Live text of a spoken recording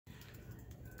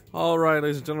All right,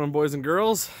 ladies and gentlemen, boys and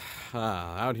girls,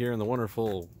 out here in the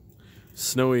wonderful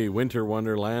snowy winter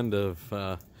wonderland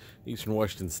of eastern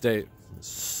Washington State.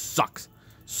 Sucks.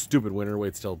 Stupid winter.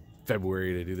 Waits till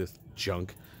February to do this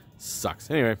junk.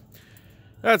 Sucks. Anyway,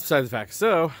 that's besides the fact.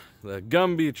 So, the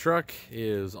Gumby truck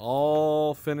is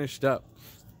all finished up.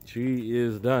 She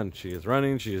is done. She is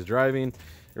running. She is driving.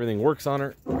 Everything works on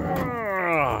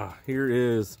her. Here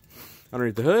is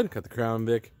underneath the hood. Got the Crown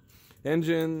Vic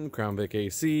engine, Crown Vic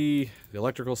AC, the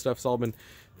electrical stuff's all been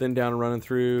thinned down and running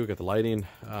through. Got the lighting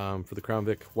for the Crown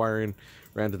Vic wiring,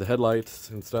 ran to the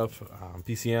headlights and stuff.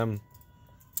 PCM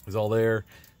is all there.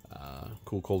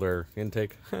 Cool cold air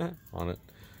intake on it.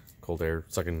 Cold air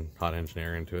sucking hot engine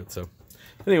air into it. So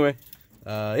anyway,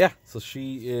 yeah, so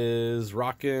she is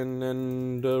rocking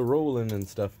and rolling and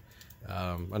stuff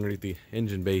underneath the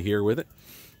engine bay here with it.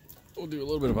 We'll do a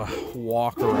little bit of a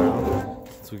walk around.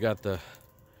 So we got the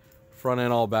front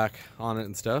end all back on it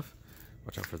and stuff.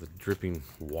 Watch out for the dripping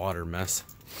water mess.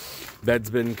 Bed's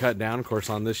been cut down, of course,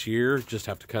 on this year. Just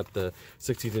have to cut the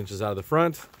 16 inches out of the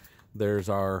front. There's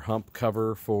our hump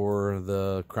cover for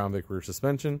the Crown Vic rear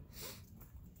suspension.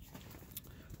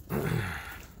 There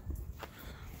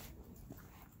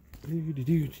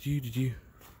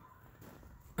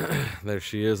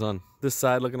she is on this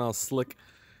side, looking all slick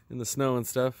in the snow and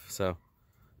stuff. So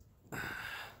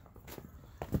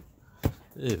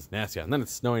it is nasty out, and then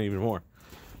it's snowing even more.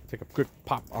 Take a quick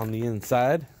pop on the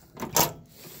inside.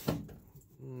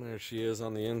 And there she is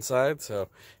on the inside. So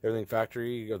everything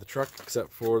factory, you got the truck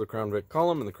except for the Crown Vic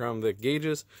column and the Crown Vic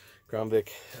gauges. Crown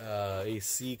Vic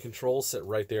AC controls sit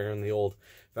right there in the old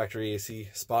factory AC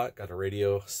spot. Got a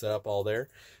radio set up all there.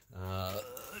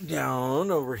 Down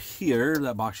over here,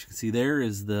 that box you can see there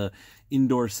is the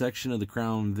indoor section of the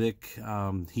Crown Vic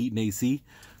heat and AC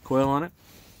coil on it.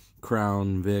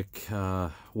 Crown Vic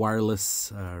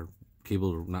wireless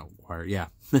cable, not wire, yeah,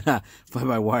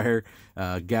 fly-by-wire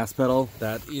gas pedal.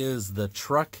 That is the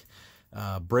truck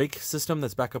brake system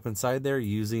that's back up inside there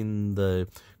using the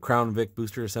Crown Vic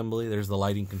booster assembly. There's the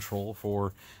lighting control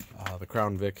for the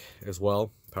Crown Vic as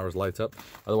well. Powers lights up.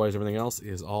 Otherwise, everything else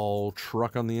is all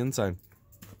truck on the inside.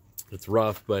 It's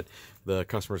rough, but the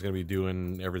customer's going to be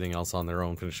doing everything else on their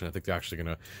own finishing. I think they're actually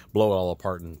going to blow it all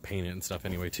apart and paint it and stuff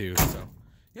anyway, too. So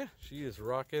yeah, she is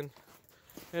rocking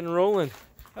and rolling.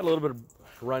 Had a little bit of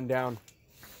rundown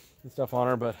and stuff on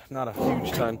her, but not a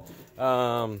huge ton.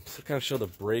 So kind of show the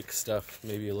brake stuff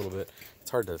maybe a little bit.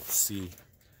 It's hard to see.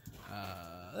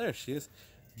 There she is.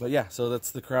 But yeah, so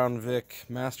that's the Crown Vic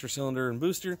master cylinder and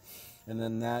booster. And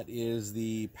then that is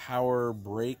the power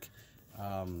brake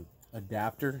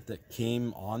adapter that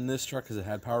came on this truck because it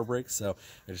had power brakes. So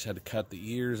I just had to cut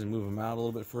the ears and move them out a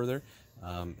little bit further.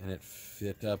 And it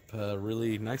fit up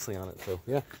really nicely on it. So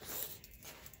yeah,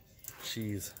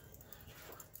 she's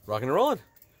rocking and rolling.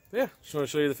 Yeah, just want to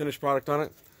show you the finished product on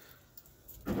it.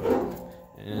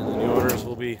 And the new owners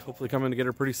will be hopefully coming to get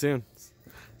her pretty soon.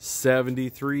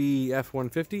 73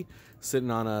 F150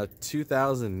 sitting on a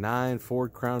 2009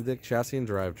 Ford Crown Vic chassis and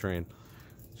drivetrain.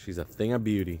 She's a thing of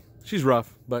beauty. She's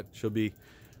rough, but she'll be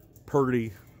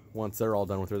pretty once they're all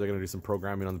done with her. They're going to do some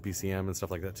programming on the PCM and stuff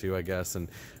like that too, I guess, and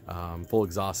full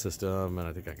exhaust system, and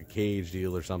I think like a cage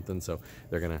deal or something. So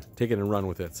they're going to take it and run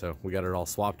with it. So we got it all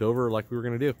swapped over like we were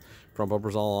going to do. Front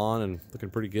bumpers all on and looking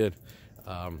pretty good.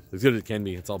 As good as it can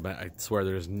be. It's all bent. I swear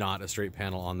there's not a straight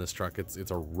panel on this truck.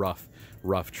 It's a rough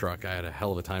truck. I had a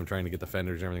hell of a time trying to get the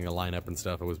fenders and everything to line up and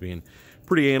stuff. I was being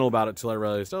pretty anal about it till I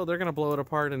realized, oh, they're going to blow it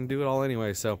apart and do it all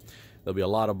anyway. So there'll be a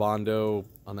lot of Bondo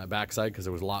on that backside because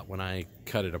there was a lot when I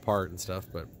cut it apart and stuff.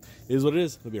 But it is what it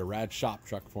is. It'll be a rad shop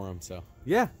truck for them. So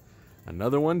yeah,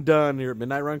 another one done here at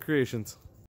Midnight Run Creations.